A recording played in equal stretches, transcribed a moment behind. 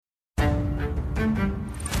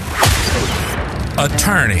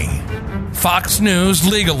attorney, Fox News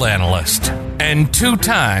legal analyst, and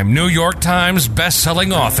two-time New York Times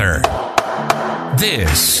best-selling author.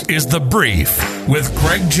 This is The Brief with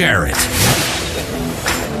Greg Jarrett.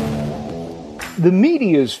 The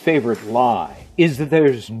media's favorite lie is that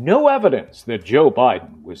there's no evidence that Joe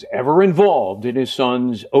Biden was ever involved in his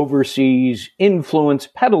son's overseas influence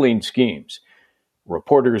peddling schemes.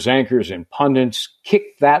 Reporters, anchors, and pundits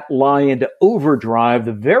kicked that lie into overdrive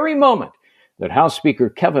the very moment that House Speaker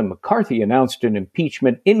Kevin McCarthy announced an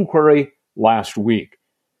impeachment inquiry last week.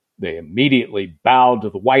 They immediately bowed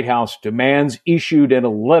to the White House demands issued in a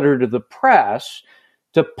letter to the press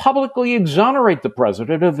to publicly exonerate the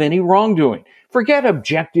president of any wrongdoing. Forget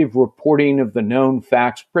objective reporting of the known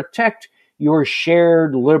facts. Protect your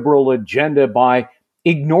shared liberal agenda by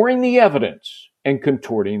ignoring the evidence and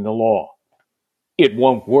contorting the law. It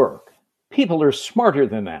won't work. People are smarter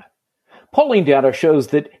than that. Polling data shows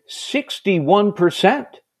that 61%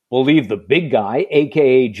 believe the big guy,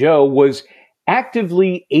 aka Joe, was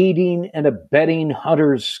actively aiding and abetting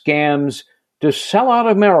Hunter's scams to sell out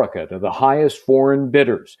America to the highest foreign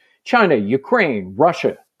bidders: China, Ukraine,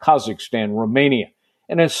 Russia, Kazakhstan, Romania,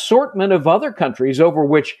 an assortment of other countries over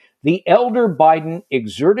which the elder Biden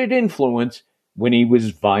exerted influence when he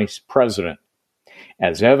was vice president.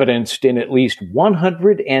 As evidenced in at least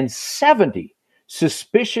 170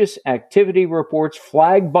 suspicious activity reports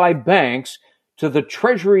flagged by banks to the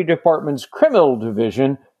Treasury Department's criminal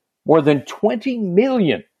division, more than $20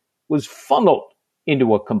 million was funneled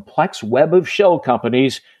into a complex web of shell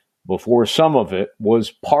companies before some of it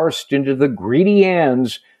was parsed into the greedy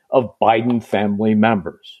hands of Biden family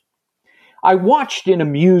members. I watched in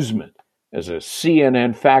amusement as a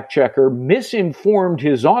CNN fact checker misinformed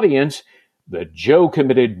his audience that Joe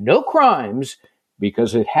committed no crimes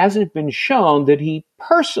because it hasn't been shown that he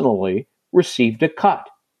personally received a cut.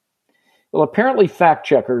 Well, apparently fact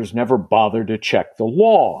checkers never bother to check the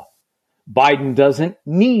law. Biden doesn't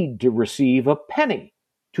need to receive a penny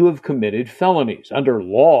to have committed felonies. Under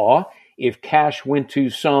law, if cash went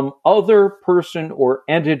to some other person or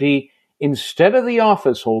entity instead of the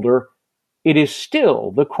office holder, it is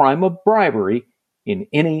still the crime of bribery in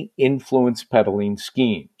any influence peddling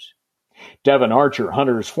schemes. Devon Archer,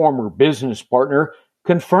 Hunter's former business partner,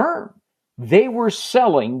 confirmed they were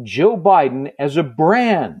selling Joe Biden as a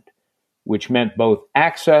brand, which meant both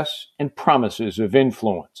access and promises of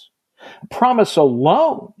influence. Promise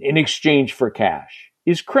alone in exchange for cash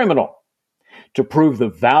is criminal. To prove the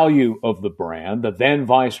value of the brand, the then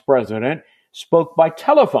vice president spoke by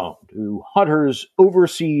telephone to Hunter's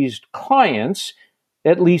overseas clients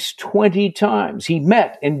at least 20 times. He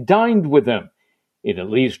met and dined with them. In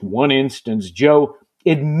at least one instance, Joe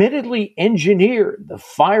admittedly engineered the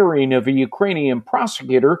firing of a Ukrainian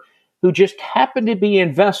prosecutor who just happened to be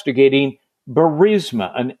investigating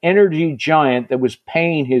Burisma, an energy giant that was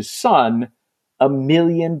paying his son $1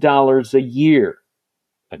 million a year.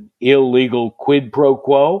 An illegal quid pro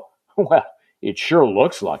quo? Well, it sure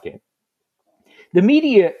looks like it. The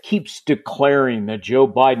media keeps declaring that Joe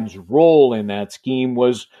Biden's role in that scheme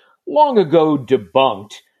was long ago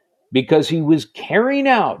debunked because he was carrying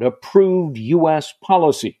out approved U.S.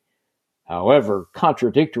 policy. However,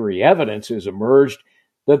 contradictory evidence has emerged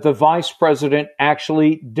that the vice president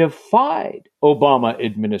actually defied Obama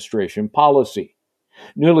administration policy.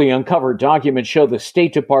 Newly uncovered documents show the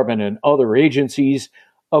State Department and other agencies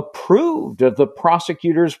approved of the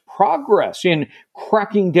prosecutor's progress in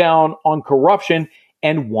cracking down on corruption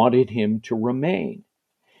and wanted him to remain.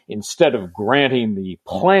 Instead of granting the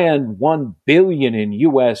planned $1 billion in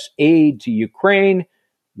U.S. aid to Ukraine,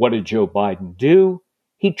 what did Joe Biden do?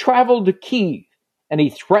 He traveled to Kyiv and he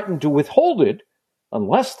threatened to withhold it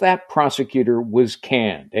unless that prosecutor was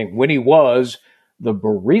canned. And when he was, the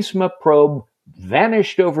Burisma probe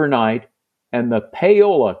vanished overnight and the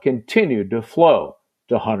payola continued to flow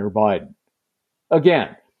to Hunter Biden.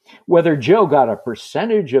 Again, whether Joe got a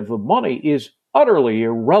percentage of the money is utterly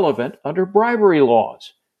irrelevant under bribery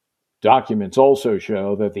laws. Documents also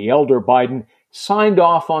show that the elder Biden signed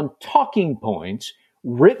off on talking points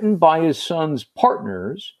written by his son's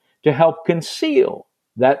partners to help conceal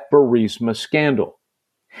that Burisma scandal.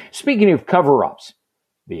 Speaking of cover-ups,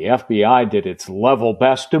 the FBI did its level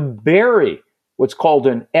best to bury what's called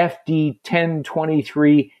an FD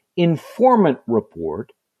 1023 informant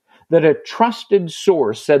report that a trusted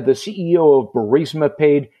source said the CEO of Burisma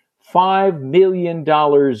paid $5 million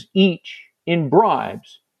each in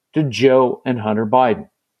bribes to Joe and Hunter Biden.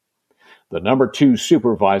 The number 2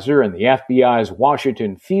 supervisor in the FBI's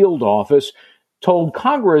Washington field office told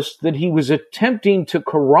Congress that he was attempting to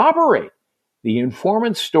corroborate the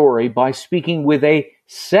informant's story by speaking with a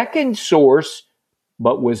second source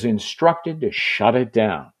but was instructed to shut it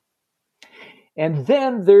down. And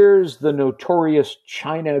then there's the notorious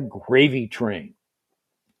China gravy train.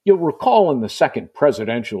 You'll recall in the second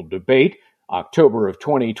presidential debate, October of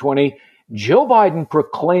 2020, Joe Biden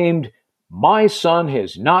proclaimed, "My son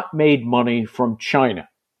has not made money from China."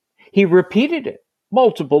 He repeated it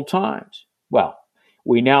multiple times. Well,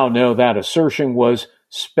 we now know that assertion was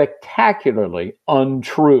spectacularly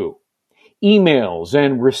untrue. Emails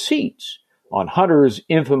and receipts on Hunter's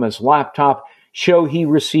infamous laptop show he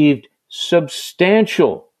received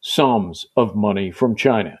substantial sums of money from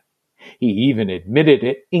China. He even admitted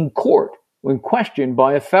it in court when questioned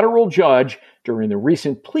by a federal judge during the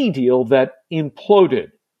recent plea deal that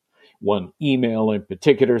imploded. One email in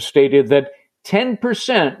particular stated that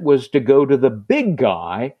 10% was to go to the big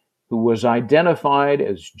guy who was identified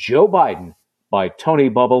as Joe Biden by Tony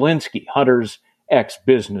Bobulinski, Hunter's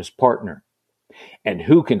ex-business partner. And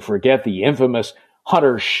who can forget the infamous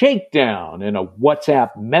Hunter shakedown in a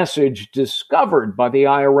WhatsApp message discovered by the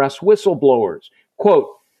IRS whistleblowers? Quote,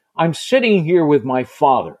 "I'm sitting here with my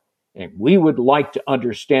father, and we would like to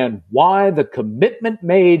understand why the commitment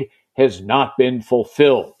made has not been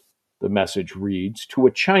fulfilled," the message reads, to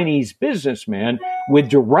a Chinese businessman with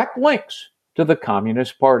direct links to the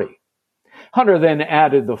Communist Party. Hunter then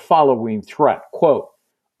added the following threat, quote,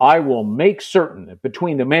 "I will make certain that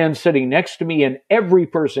between the man sitting next to me and every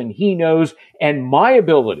person he knows and my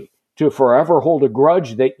ability to forever hold a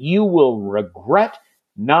grudge that you will regret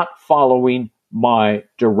not following my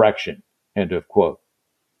direction," end of quote.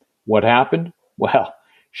 What happened? Well,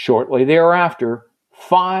 shortly thereafter,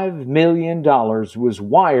 $5 million was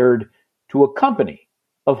wired to a company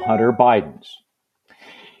of Hunter Biden's.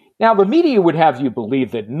 Now, the media would have you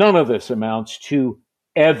believe that none of this amounts to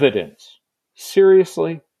evidence.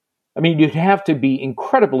 Seriously? I mean, you'd have to be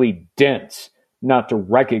incredibly dense not to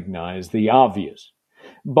recognize the obvious.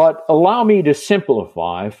 But allow me to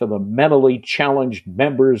simplify for the mentally challenged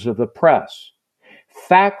members of the press.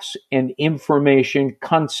 Facts and information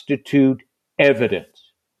constitute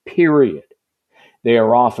evidence, period. They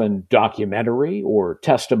are often documentary or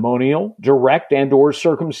testimonial, direct and or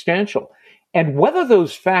circumstantial. And whether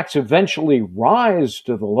those facts eventually rise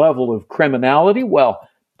to the level of criminality, well,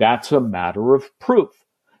 that's a matter of proof.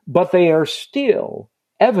 But they are still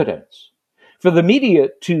evidence. For the media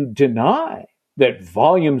to deny that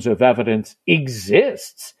volumes of evidence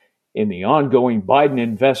exists in the ongoing Biden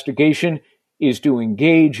investigation is to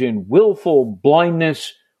engage in willful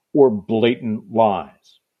blindness or blatant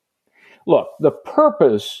lies. Look, the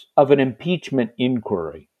purpose of an impeachment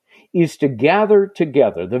inquiry is to gather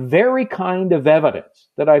together the very kind of evidence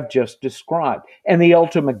that I've just described. And the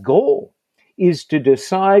ultimate goal is to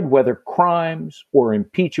decide whether crimes or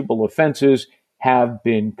impeachable offenses have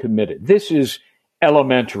been committed. This is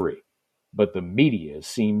elementary, but the media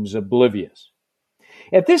seems oblivious.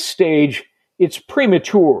 At this stage, it's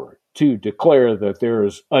premature to declare that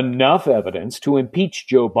there's enough evidence to impeach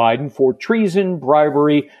Joe Biden for treason,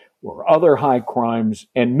 bribery, or other high crimes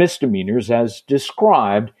and misdemeanors as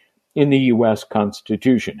described in the U.S.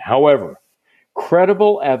 Constitution. However,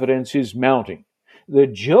 credible evidence is mounting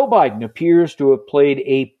that Joe Biden appears to have played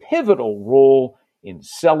a pivotal role in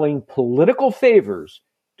selling political favors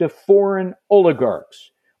to foreign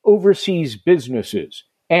oligarchs, overseas businesses,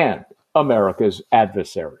 and America's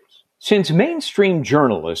adversaries. Since mainstream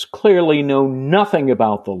journalists clearly know nothing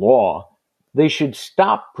about the law, they should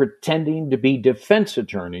stop pretending to be defense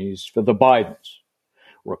attorneys for the Bidens.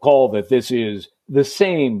 Recall that this is the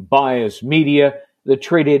same biased media that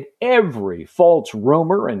treated every false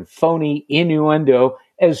rumor and phony innuendo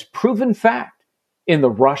as proven fact in the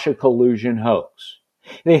Russia collusion hoax.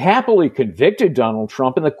 They happily convicted Donald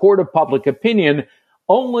Trump in the court of public opinion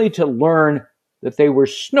only to learn that they were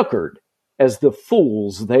snookered as the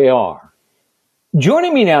fools they are.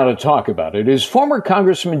 Joining me now to talk about it is former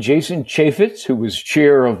Congressman Jason Chaffetz, who was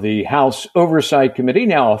chair of the House Oversight Committee,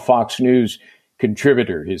 now a Fox News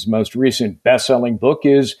contributor. His most recent best-selling book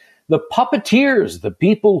is The Puppeteers, the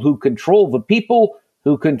people who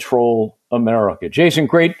control America. Jason,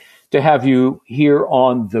 great to have you here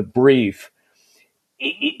on The Brief.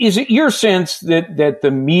 Is it your sense that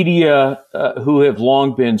the media, who have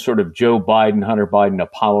long been sort of Joe Biden, Hunter Biden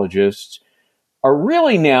apologists, are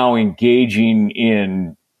really now engaging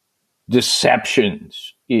in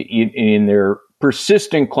deceptions in their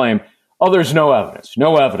persistent claim, oh, there's no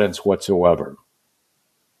evidence whatsoever?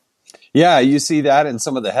 Yeah, you see that in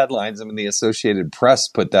some of the headlines. I mean, the Associated Press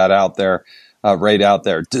put that out there, right out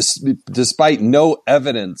there, despite no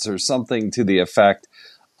evidence or something to the effect.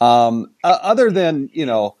 Other than,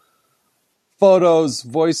 photos,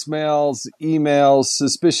 voicemails, emails,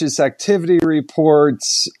 suspicious activity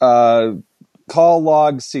reports, call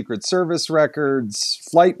logs, Secret Service records,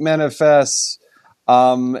 flight manifests,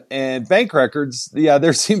 and bank records. Yeah,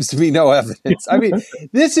 there seems to be no evidence. I mean,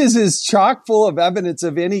 this is as chock full of evidence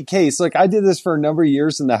of any case. Like, I did this for a number of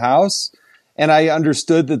years in the House, and I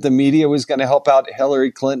understood that the media was going to help out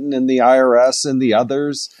Hillary Clinton and the IRS and the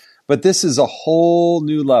others. But this is a whole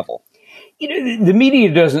new level. The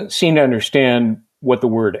media doesn't seem to understand what the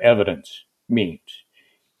word evidence means.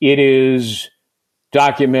 It is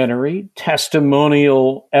documentary,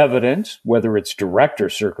 testimonial evidence, whether it's direct or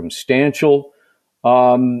circumstantial.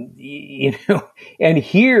 And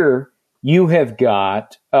here you have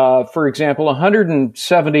got, for example,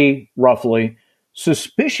 170 roughly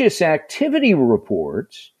suspicious activity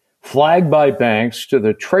reports flagged by banks to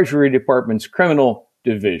the Treasury Department's criminal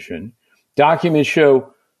division. Documents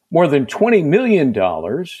show more than $20 million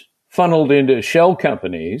funneled into shell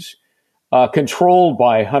companies controlled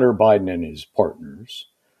by Hunter Biden and his partners.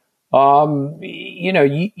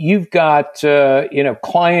 You've got,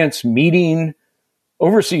 clients meeting,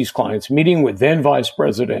 overseas clients meeting with then Vice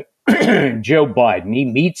President Joe Biden. He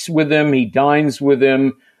meets with them. He dines with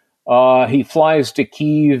them. He flies to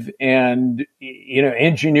Kyiv and,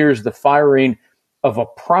 engineers the firing of a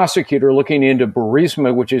prosecutor looking into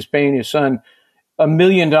Burisma, which is paying his son $1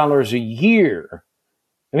 million a year.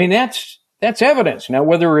 I mean, that's evidence. Now,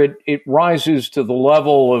 whether it rises to the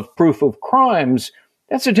level of proof of crimes,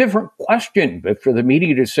 that's a different question. But for the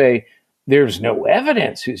media to say there's no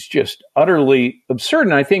evidence is just utterly absurd.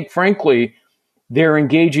 And I think, frankly, they're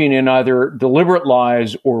engaging in either deliberate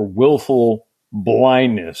lies or willful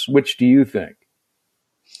blindness. Which do you think?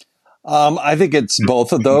 I think it's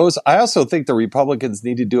both of those. I also think the Republicans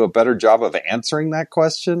need to do a better job of answering that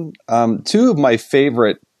question. Two of my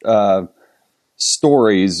favorite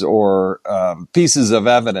stories or pieces of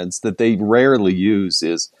evidence that they rarely use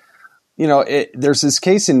is, there's this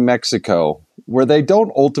case in Mexico where they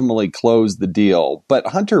don't ultimately close the deal, but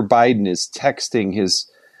Hunter Biden is texting his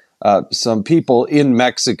some people in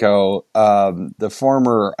Mexico, the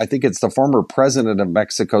former president of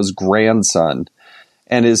Mexico's grandson,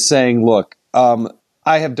 and is saying, look, I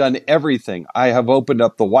have done everything. I have opened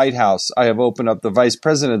up the White House. I have opened up the vice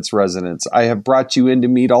president's residence. I have brought you in to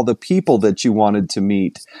meet all the people that you wanted to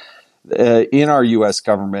meet in our U.S.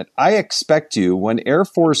 government. I expect you, when Air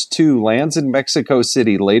Force Two lands in Mexico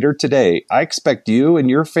City later today, I expect you and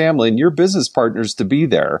your family and your business partners to be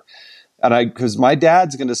there. And because my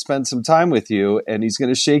dad's going to spend some time with you, and he's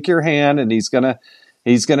going to shake your hand, and he's going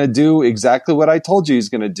to do exactly what I told you he's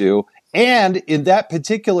going to do. And in that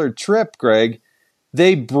particular trip, Greg,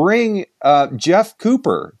 they bring Jeff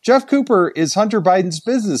Cooper. Jeff Cooper is Hunter Biden's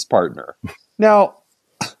business partner. Now,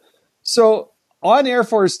 so on Air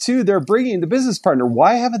Force Two, they're bringing the business partner.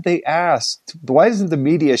 Why haven't they asked? Why isn't the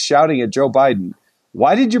media shouting at Joe Biden?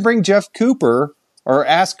 Why did you bring Jeff Cooper, or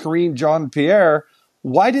ask Karine Jean-Pierre?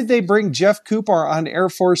 Why did they bring Jeff Cooper on Air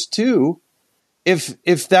Force Two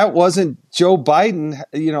if that wasn't Joe Biden,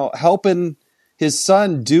 helping his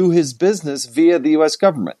son do his business via the U.S.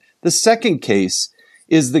 government? The second case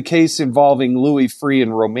is the case involving Louis Freeh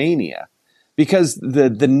in Romania, because the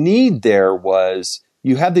need there was,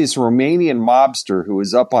 you had this Romanian mobster who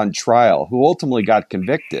was up on trial, who ultimately got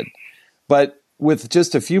convicted. But with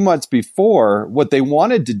just a few months before, what they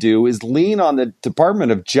wanted to do is lean on the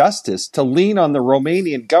Department of Justice to lean on the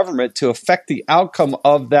Romanian government to affect the outcome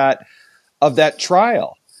of that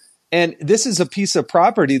trial. And this is a piece of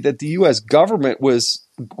property that the U.S. government was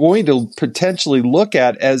going to potentially look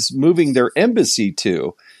at as moving their embassy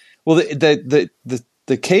to. Well,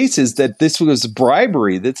 the case is that this was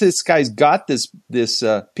bribery, that this guy's got this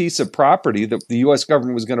piece of property that the U.S.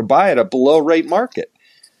 government was going to buy at a below rate market.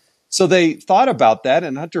 So they thought about that,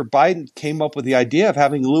 and Hunter Biden came up with the idea of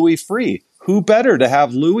having Louis Freeh. Who better to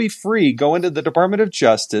have Louis Freeh go into the Department of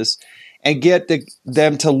Justice and get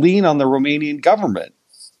them to lean on the Romanian government?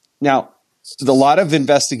 Now, a lot of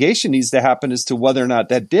investigation needs to happen as to whether or not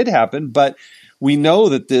that did happen, but we know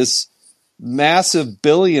that this massive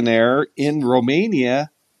billionaire in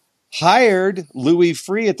Romania hired Louis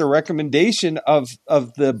Freeh at the recommendation of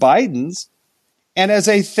the Bidens, and as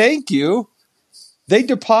a thank you,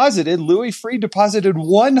 Louis Freeh deposited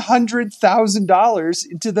 $100,000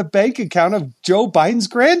 into the bank account of Joe Biden's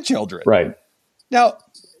grandchildren. Right. Now,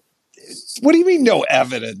 what do you mean no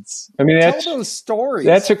evidence? I mean, tell those stories.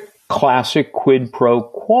 That's a classic quid pro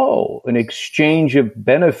quo, an exchange of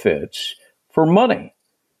benefits for money,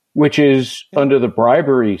 which is under the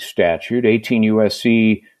bribery statute, 18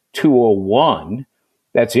 U.S.C. 201.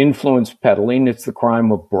 That's influence peddling. It's the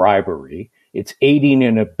crime of bribery. it's aiding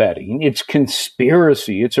and abetting, it's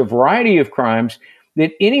conspiracy, it's a variety of crimes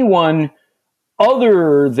that anyone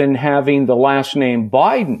other than having the last name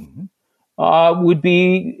Biden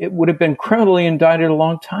would have been criminally indicted a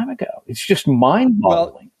long time ago. It's just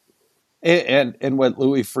mind-boggling. And what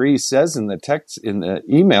Louis Freeh says in the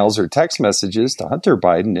emails or text messages to Hunter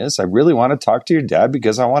Biden is, I really want to talk to your dad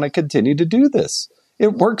because I want to continue to do this.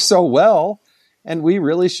 It works so well, and we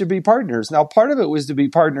really should be partners. Now, part of it was to be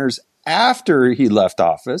partners after he left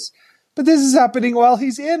office, but this is happening while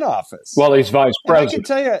he's in office. Well, he's vice president. I can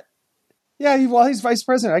tell you, while he's vice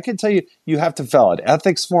president, I can tell you, you have to fill out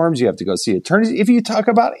ethics forms. You have to go see attorneys if you talk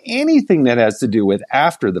about anything that has to do with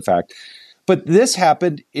after the fact. But this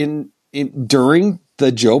happened during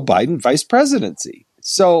the Joe Biden vice presidency.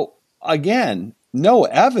 So again, no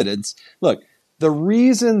evidence. Look, the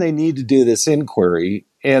reason they need to do this inquiry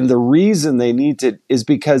and the reason they need to is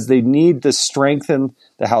because they need to strengthen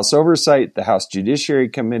the House Oversight, the House Judiciary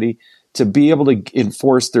Committee to be able to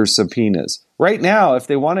enforce their subpoenas. Right now, if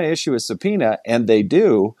they want to issue a subpoena, and they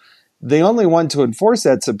do, the only one to enforce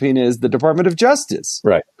that subpoena is the Department of Justice,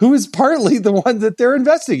 right? Who is partly the one that they're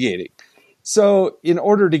investigating. So in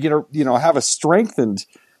order to have a strengthened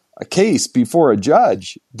case before a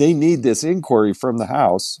judge, they need this inquiry from the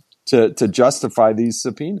House to justify these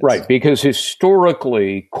subpoenas. Right, because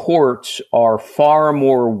historically, courts are far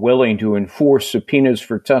more willing to enforce subpoenas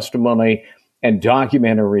for testimony and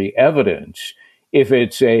documentary evidence if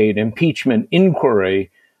it's an impeachment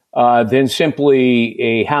inquiry than simply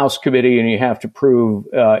a House committee and you have to prove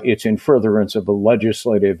it's in furtherance of a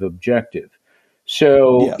legislative objective.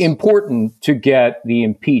 So yes, important to get the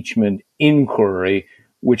impeachment inquiry,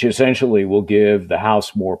 which essentially will give the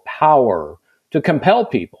House more power to compel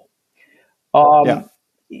people.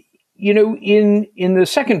 You know, in the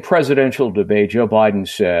second presidential debate, Joe Biden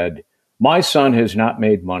said, "My son has not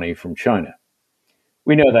made money from China."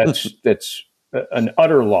 We know that's an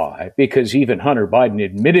utter lie because even Hunter Biden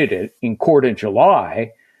admitted it in court in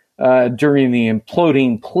July during the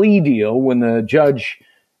imploding plea deal when the judge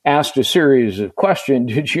asked a series of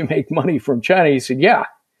questions. Did you make money from China? He said, "Yeah,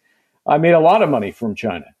 I made a lot of money from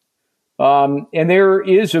China." And there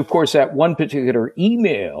is, of course, that one particular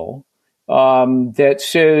email that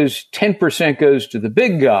says 10% goes to the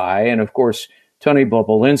big guy. And of course, Tony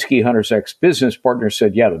Bobulinski, Hunter's ex-business partner,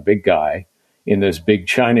 said, yeah, the big guy in this big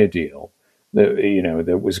China deal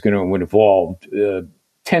that was going to involve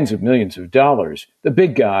tens of millions of dollars. The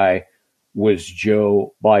big guy was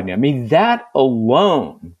Joe Biden. I mean, that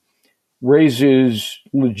alone raises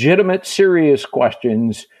legitimate, serious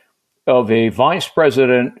questions of a vice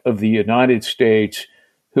president of the United States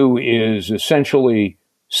who is essentially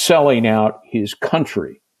selling out his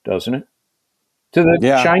country, doesn't it? To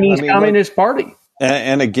the Chinese Communist Party.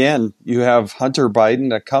 And again, you have Hunter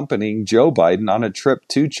Biden accompanying Joe Biden on a trip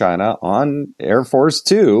to China on Air Force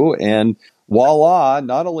Two. And voila,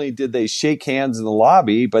 not only did they shake hands in the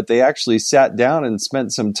lobby, but they actually sat down and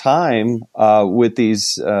spent some time with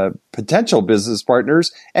these potential business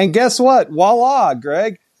partners. And guess what? Voila,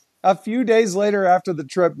 Greg. A few days later after the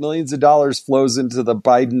trip, millions of dollars flows into the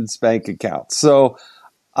Biden's bank account. So,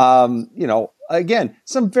 again,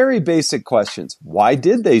 some very basic questions. Why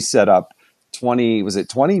did they set up 20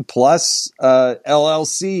 plus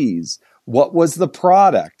LLCs? What was the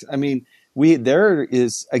product? I mean, there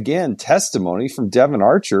is, again, testimony from Devin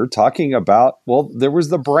Archer talking about, well, there was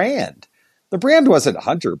the brand. The brand wasn't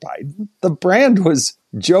Hunter Biden. The brand was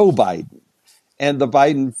Joe Biden and the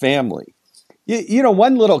Biden family.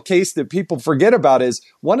 One little case that people forget about is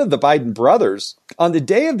one of the Biden brothers, on the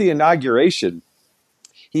day of the inauguration,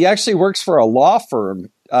 he actually works for a law firm,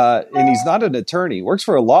 and he's not an attorney. He works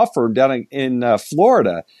for a law firm down in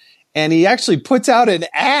Florida, and he actually puts out an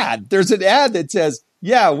ad. There's an ad that says,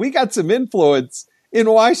 yeah, we got some influence in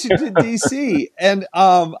Washington, D.C., and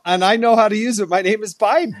I know how to use it. My name is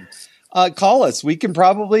Biden. Call us. We can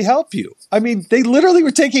probably help you. I mean, they literally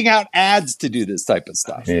were taking out ads to do this type of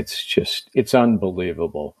stuff. It's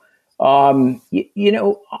unbelievable. I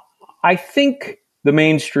think the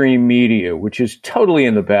mainstream media, which is totally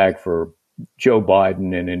in the bag for Joe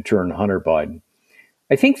Biden and in turn Hunter Biden,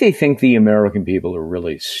 I think they think the American people are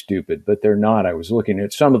really stupid, but they're not. I was looking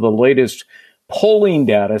at some of the latest polling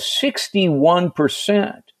data.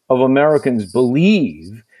 61% of Americans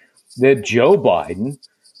believe that Joe Biden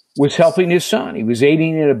was helping his son. He was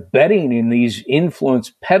aiding and abetting in these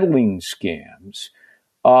influence peddling scams.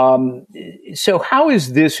 So how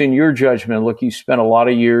is this, in your judgment? Look, you spent a lot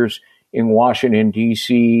of years in Washington,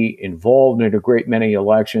 D.C., involved in a great many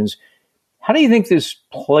elections. How do you think this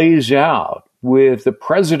plays out with the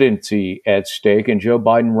presidency at stake and Joe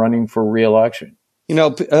Biden running for re-election?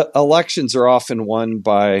 Elections are often won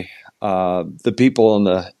by the people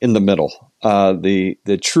in the middle,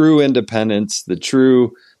 the true independents,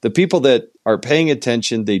 the people that are paying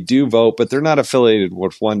attention. They do vote, but they're not affiliated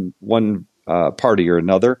with one party or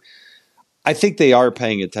another. I think they are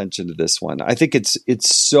paying attention to this one. I think it's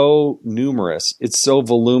so numerous, it's so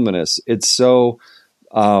voluminous, it's so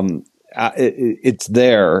it's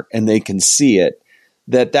there, and they can see it.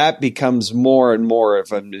 That becomes more and more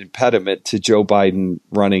of an impediment to Joe Biden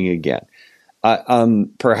running again.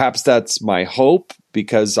 Perhaps that's my hope,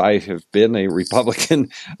 because I have been a Republican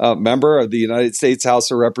member of the United States House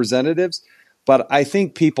of Representatives. But I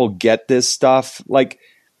think people get this stuff. Like,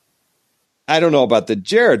 I don't know about the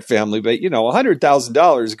Jared family, but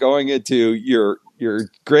 $100,000 going into your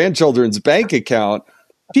grandchildren's bank account,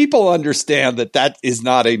 people understand that is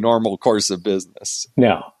not a normal course of business.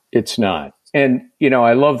 No, it's not. And,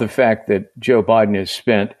 I love the fact that Joe Biden has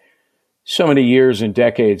spent so many years and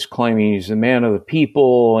decades claiming he's the man of the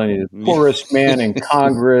people and he's the poorest man in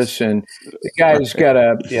Congress. And the guy's got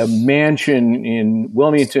a mansion in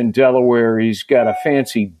Wilmington, Delaware. He's got a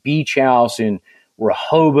fancy beach house in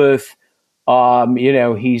Rehoboth.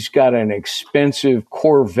 He's got an expensive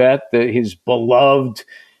Corvette, his beloved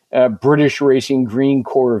British Racing Green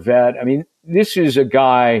Corvette. I mean, this is a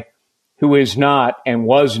guy who is not and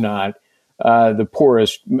was not the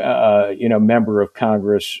poorest, member of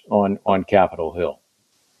Congress on Capitol Hill.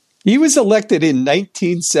 He was elected in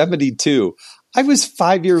 1972. I was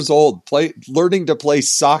 5 years old, learning to play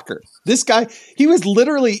soccer. This guy, he was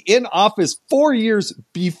literally in office 4 years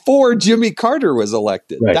before Jimmy Carter was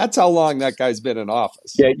elected. Right. That's how long that guy's been in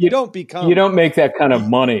office. Yeah, you don't make that kind of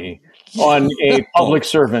money on a public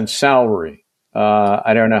servant's salary.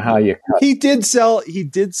 I don't know how you cut. He did sell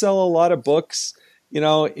a lot of books,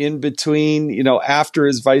 in between, after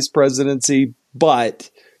his vice presidency, but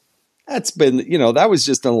that's been, that was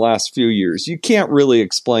just in the last few years. You can't really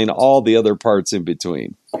explain all the other parts in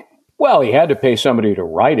between. Well, he had to pay somebody to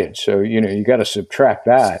write it. So, you got to subtract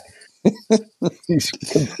that. He's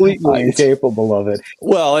completely incapable of it.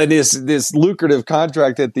 Well, and this lucrative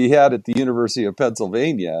contract that he had at the University of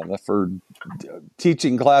Pennsylvania for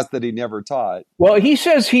teaching class that he never taught. Well, he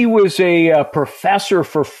says he was a professor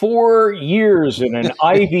for 4 years in an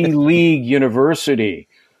Ivy League university.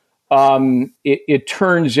 It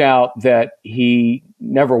turns out that he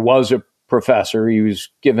never was a professor. He was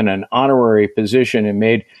given an honorary position and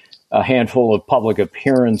made a handful of public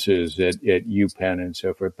appearances at UPenn and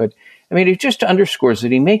so forth. But I mean, it just underscores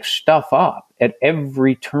that he makes stuff up at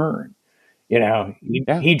every turn. He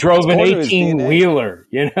drove an 18-wheeler,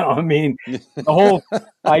 I mean, the whole,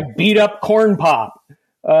 I beat up corn pop,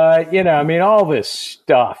 all this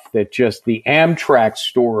stuff that just the Amtrak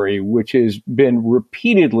story, which has been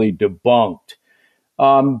repeatedly debunked.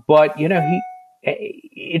 I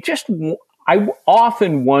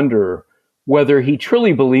often wonder whether he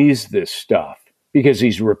truly believes this stuff because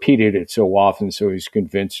he's repeated it so often, so he's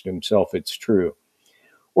convinced himself it's true,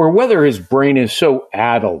 or whether his brain is so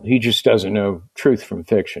addled he just doesn't know truth from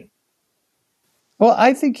fiction. Well,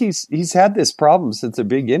 I think he's had this problem since the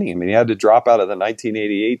beginning. I mean, he had to drop out of the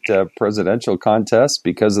 1988 presidential contest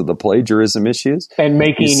because of the plagiarism issues and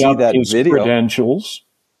making up his credentials.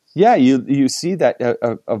 Yeah, you see that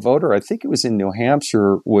a voter, I think it was in New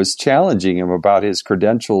Hampshire, was challenging him about his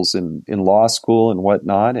credentials in law school and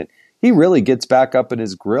whatnot. And he really gets back up in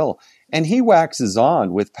his grill and he waxes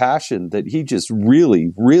on with passion that he just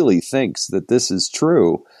really, really thinks that this is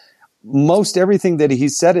true. Most everything that he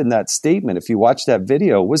said in that statement, if you watch that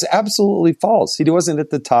video, was absolutely false. He wasn't at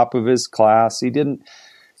the top of his class. He didn't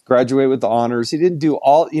graduate with honors. He didn't do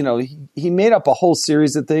all, he made up a whole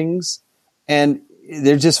series of things and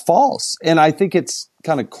they're just false. And I think it's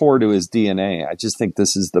kind of core to his DNA. I just think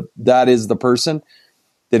that is the person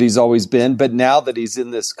that he's always been. But now that he's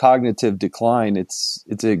in this cognitive decline, it's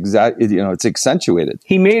accentuated.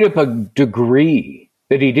 He made up a degree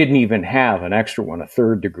that he didn't even have, an extra one, a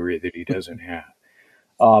third degree that he doesn't have.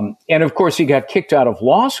 And of course, he got kicked out of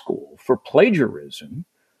law school for plagiarism.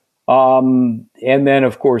 And then,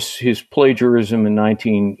 of course, his plagiarism in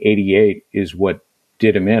 1988 is what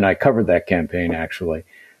did him in. I covered that campaign, actually,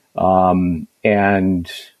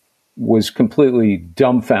 and was completely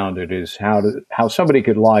dumbfounded as how somebody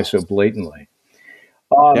could lie so blatantly.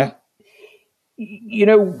 One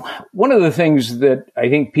of the things that I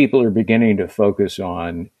think people are beginning to focus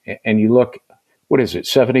on, and you look,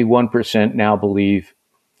 71% now believe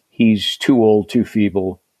he's too old, too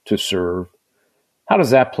feeble to serve. How does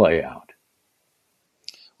that play out?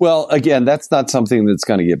 Well, again, that's not something that's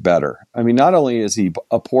going to get better. I mean, not only is he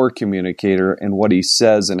a poor communicator and what he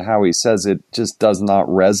says and how he says it just does not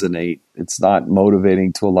resonate. It's not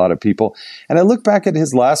motivating to a lot of people. And I look back at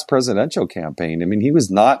his last presidential campaign. I mean, he was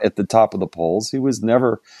not at the top of the polls. He was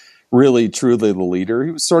never really truly the leader. He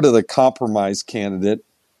was sort of the compromise candidate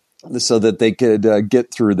so that they could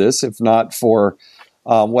get through this. If not for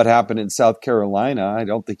what happened in South Carolina, I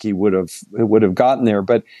don't think he would have gotten there.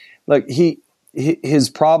 But like his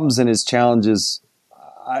problems and his challenges,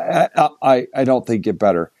 I don't think get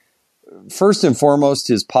better. First and foremost,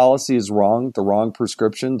 his policy is wrong, the wrong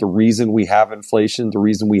prescription. The reason we have inflation, the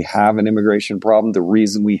reason we have an immigration problem, the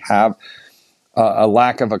reason we have a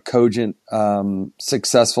lack of a cogent,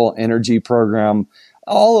 successful energy program,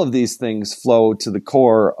 all of these things flow to the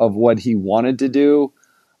core of what he wanted to do.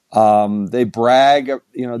 They brag,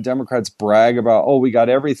 Democrats brag about, we got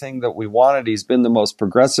everything that we wanted. He's been the most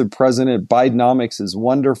progressive president. Bidenomics is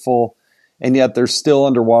wonderful. And yet they're still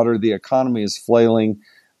underwater. The economy is flailing.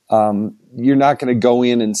 You're not going to go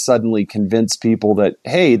in and suddenly convince people that,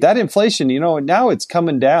 hey, that inflation, now it's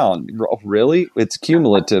coming down. Really? It's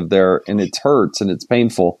cumulative there, and it hurts and it's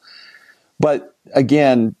painful. But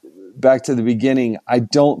again, back to the beginning, I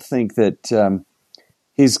don't think that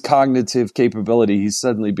his cognitive capability, he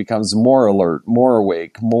suddenly becomes more alert, more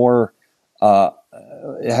awake,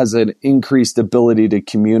 has an increased ability to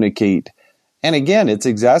communicate. And again, it's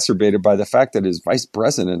exacerbated by the fact that his vice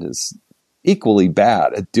president is equally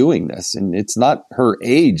bad at doing this. And it's not her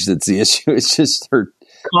age that's the issue. It's just her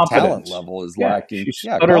talent level is lacking. She's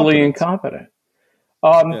utterly incompetent.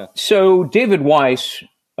 So David Weiss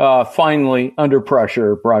finally, under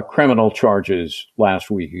pressure, brought criminal charges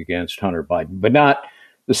last week against Hunter Biden, but not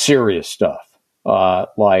the serious stuff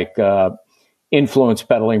like influence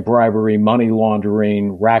peddling, bribery, money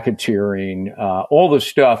laundering, racketeering, all the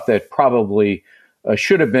stuff that probably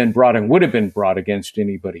should have been brought and would have been brought against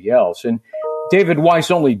anybody else. And David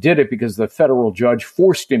Weiss only did it because the federal judge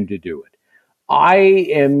forced him to do it. I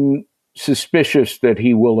am suspicious that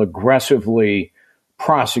he will aggressively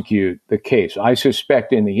prosecute the case. I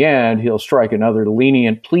suspect in the end he'll strike another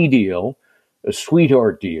lenient plea deal, a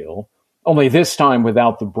sweetheart deal, only this time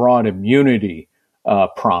without the broad immunity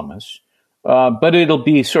promise. But it'll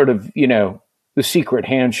be sort of, the secret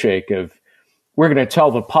handshake of, we're going to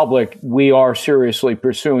tell the public we are seriously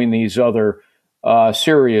pursuing these other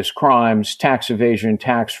serious crimes, tax evasion,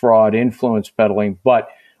 tax fraud, influence peddling, but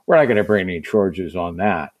we're not going to bring any charges on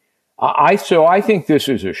that. So I think this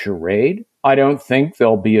is a charade. I don't think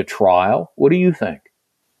there'll be a trial. What do you think?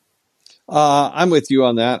 I'm with you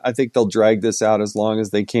on that. I think they'll drag this out as long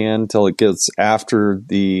as they can till it gets after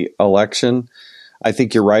the election. I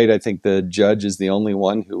think you're right. I think the judge is the only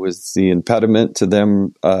one who is the impediment to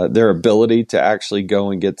them, their ability to actually go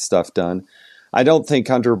and get stuff done. I don't think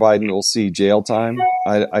Hunter Biden will see jail time.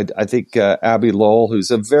 I think Abby Lowell,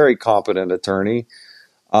 who's a very competent attorney,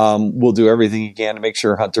 will do everything he can to make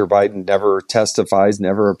sure Hunter Biden never testifies,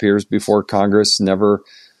 never appears before Congress, never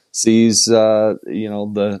sees the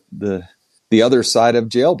other side of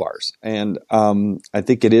jail bars. And I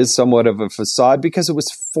think it is somewhat of a facade because it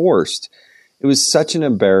was forced. It was such an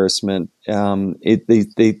embarrassment.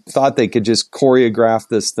 They thought they could just choreograph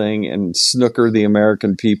this thing and snooker the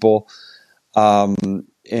American people.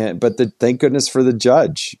 But thank goodness for the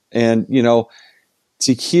judge. And,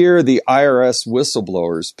 to hear the IRS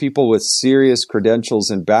whistleblowers, people with serious credentials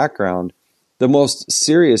and background, the most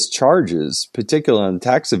serious charges, particularly on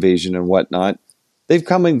tax evasion and whatnot, they've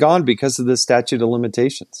come and gone because of the statute of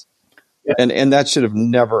limitations. Yeah. And that should have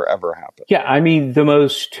never, ever happened. Yeah, I mean, the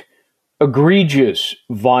most egregious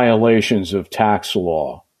violations of tax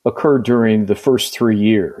law occurred during the first 3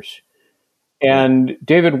 years. And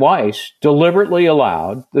David Weiss deliberately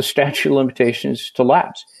allowed the statute of limitations to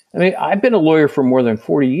lapse. I mean, I've been a lawyer for more than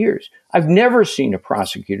 40 years. I've never seen a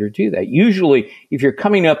prosecutor do that. Usually, if you're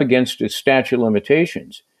coming up against a statute of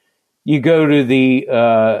limitations, you go to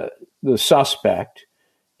the suspect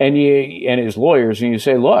and his lawyers, and you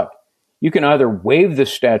say, look, you can either waive the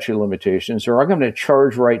statute of limitations or I'm going to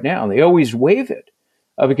charge right now. And they always waive it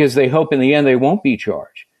because they hope in the end they won't be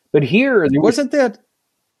charged. But here,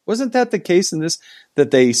 wasn't that the case in this,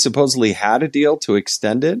 that they supposedly had a deal to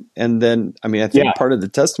extend it? And then, I think part of the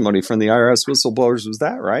testimony from the IRS whistleblowers was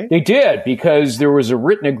that, right? They did, because there was a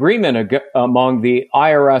written agreement among the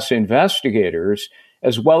IRS investigators,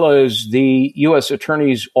 as well as the U.S.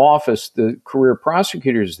 Attorney's Office, the career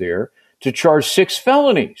prosecutors there, to charge 6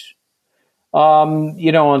 felonies,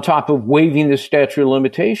 on top of waiving the statute of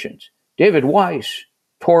limitations. David Weiss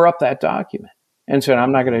tore up that document and said,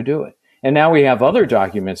 I'm not going to do it. And now we have other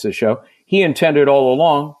documents that show he intended all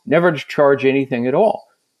along never to charge anything at all.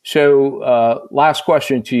 So last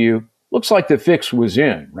question to you. Looks like the fix was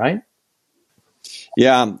in, right?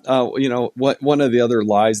 Yeah. One of the other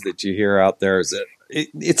lies that you hear out there is that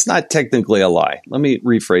it's not technically a lie. Let me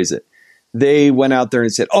rephrase it. They went out there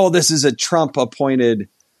and said, oh, this is a Trump-appointed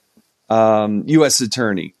U.S.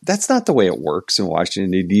 attorney. That's not the way it works in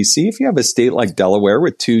Washington, D.C. If you have a state like Delaware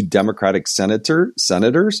with 2 Democratic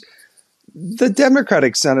senators, the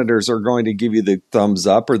Democratic senators are going to give you the thumbs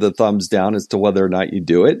up or the thumbs down as to whether or not you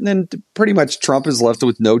do it. And then pretty much Trump is left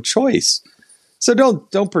with no choice. So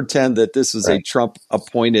don't pretend that this is a Trump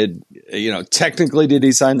appointed, technically did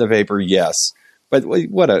he sign the paper? Yes. But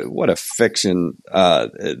what a fiction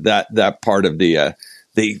that part of the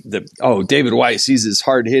David Weiss, he's this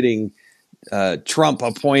hard hitting Trump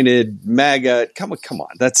appointed MAGA. Come on,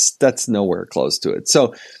 that's nowhere close to it.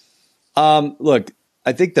 So look,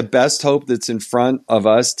 I think the best hope that's in front of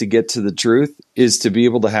us to get to the truth is to be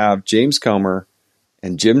able to have James Comer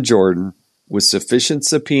and Jim Jordan with sufficient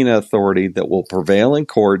subpoena authority that will prevail in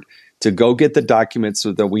court to go get the documents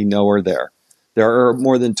so that we know are there. There are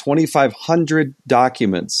more than 2,500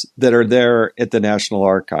 documents that are there at the National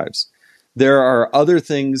Archives. There are other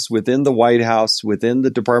things within the White House, within the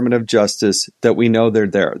Department of Justice that we know they're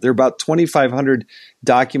there. There are about 2,500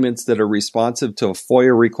 documents that are responsive to a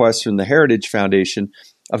FOIA request from the Heritage Foundation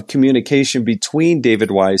of communication between David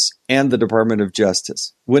Weiss and the Department of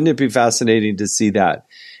Justice. Wouldn't it be fascinating to see that?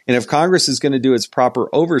 And if Congress is going to do its proper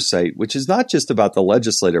oversight, which is not just about the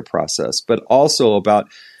legislative process, but also about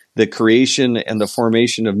the creation and the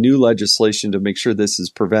formation of new legislation to make sure this is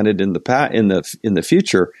prevented in the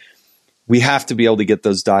future, we have to be able to get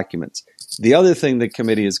those documents. The other thing the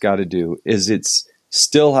committee has got to do is it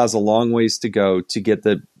still has a long ways to go to get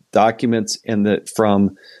the documents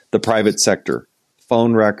from the private sector,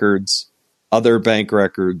 phone records, other bank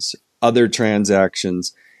records, other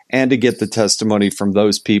transactions, and to get the testimony from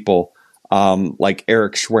those people like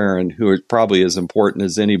Eric Schwerin, who is probably as important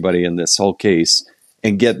as anybody in this whole case,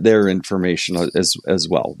 and get their information as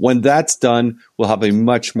well. When that's done, we'll have a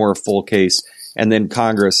much more full case, and then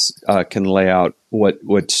Congress can lay out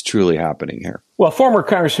what's truly happening here. Well, former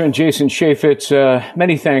Congressman Jason Chaffetz,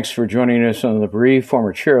 many thanks for joining us on The Brief,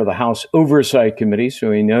 former chair of the House Oversight Committee,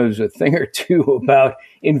 so he knows a thing or two about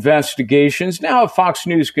investigations. Now a Fox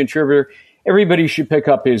News contributor. Everybody should pick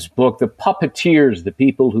up his book, The Puppeteers, The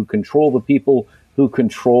People Who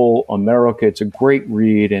Control America. It's a great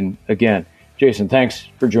read. And again, Jason, thanks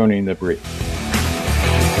for joining The Brief.